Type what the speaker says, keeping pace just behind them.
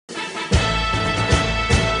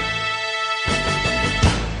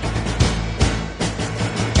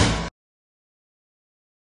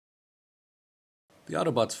The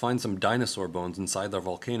Autobots find some dinosaur bones inside their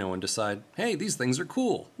volcano and decide, hey, these things are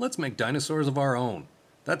cool. Let's make dinosaurs of our own.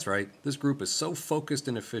 That's right, this group is so focused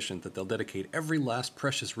and efficient that they'll dedicate every last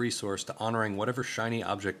precious resource to honoring whatever shiny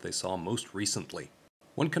object they saw most recently.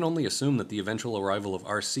 One can only assume that the eventual arrival of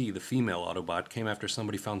RC, the female Autobot, came after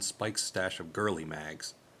somebody found Spike's stash of girly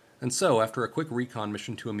mags. And so, after a quick recon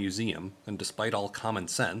mission to a museum, and despite all common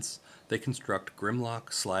sense, they construct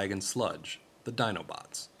Grimlock, Slag, and Sludge, the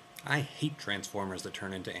Dinobots. I hate Transformers that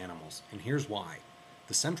turn into animals, and here's why.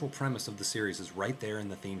 The central premise of the series is right there in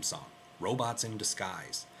the theme song. Robots in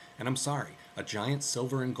disguise. And I'm sorry, a giant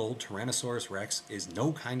silver and gold Tyrannosaurus Rex is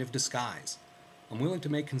no kind of disguise. I'm willing to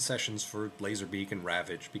make concessions for Laserbeak and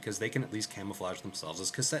Ravage because they can at least camouflage themselves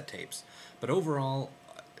as cassette tapes. But overall,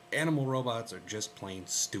 animal robots are just plain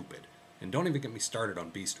stupid. And don't even get me started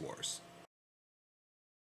on Beast Wars.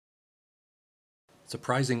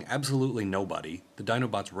 Surprising absolutely nobody, the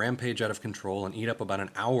Dinobots rampage out of control and eat up about an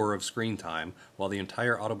hour of screen time while the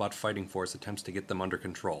entire Autobot fighting force attempts to get them under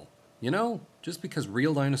control. You know, just because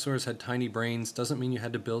real dinosaurs had tiny brains doesn't mean you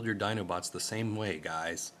had to build your Dinobots the same way,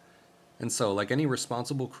 guys. And so, like any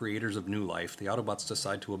responsible creators of new life, the Autobots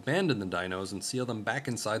decide to abandon the dinos and seal them back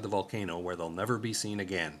inside the volcano where they'll never be seen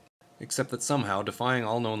again. Except that somehow, defying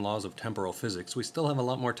all known laws of temporal physics, we still have a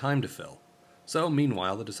lot more time to fill. So,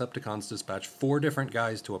 meanwhile, the Decepticons dispatch 4 different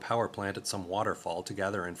guys to a power plant at some waterfall to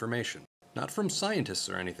gather information. Not from scientists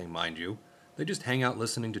or anything, mind you. They just hang out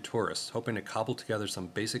listening to tourists, hoping to cobble together some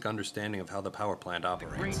basic understanding of how the power plant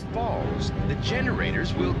operates. Great balls. The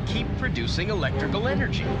generators will keep producing electrical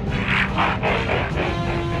energy.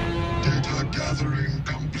 Data gathering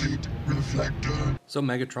complete. Reflector. So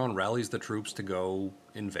Megatron rallies the troops to go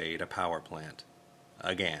invade a power plant.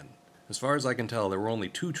 Again. As far as I can tell, there were only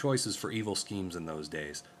 2 choices for evil schemes in those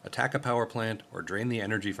days. Attack a power plant, or drain the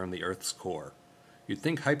energy from the Earth's core. You'd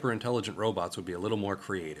think hyper-intelligent robots would be a little more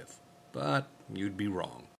creative. But you'd be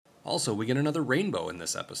wrong. Also, we get another rainbow in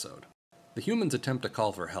this episode. The humans attempt to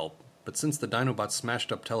call for help, but since the Dinobots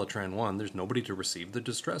smashed up Teletran 1, there's nobody to receive the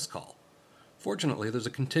distress call. Fortunately, there's a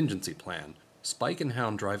contingency plan. Spike and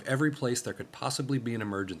Hound drive every place there could possibly be an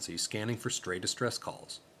emergency, scanning for stray distress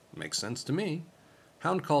calls. Makes sense to me.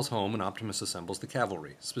 Hound calls home and Optimus assembles the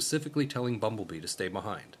cavalry, specifically telling Bumblebee to stay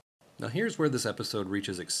behind. Now here's where this episode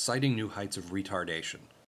reaches exciting new heights of retardation.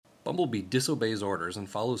 Bumblebee disobeys orders and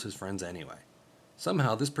follows his friends anyway.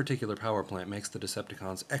 Somehow, this particular power plant makes the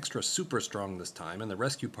Decepticons extra super strong this time, and the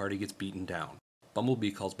rescue party gets beaten down. Bumblebee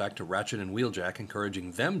calls back to Ratchet and Wheeljack,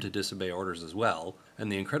 encouraging them to disobey orders as well,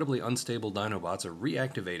 and the incredibly unstable Dinobots are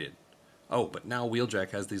reactivated. Oh, but now Wheeljack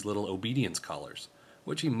has these little obedience collars,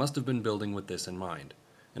 which he must have been building with this in mind.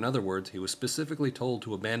 In other words, he was specifically told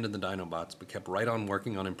to abandon the Dinobots, but kept right on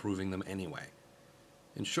working on improving them anyway.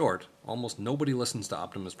 In short, almost nobody listens to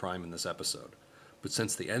Optimus Prime in this episode, but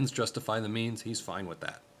since the ends justify the means, he's fine with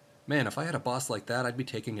that. Man, if I had a boss like that, I'd be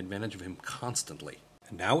taking advantage of him constantly.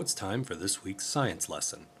 And now it's time for this week's science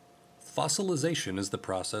lesson. Fossilization is the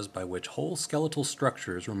process by which whole skeletal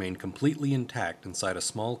structures remain completely intact inside a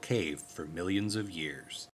small cave for millions of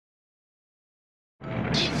years.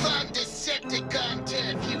 If I'm Decepticon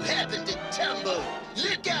if you happen to tumble,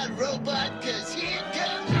 look out, robot, 'cause here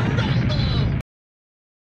comes Rumble!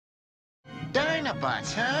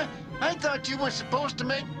 Dinobots, huh? I thought you were supposed to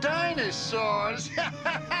make dinosaurs.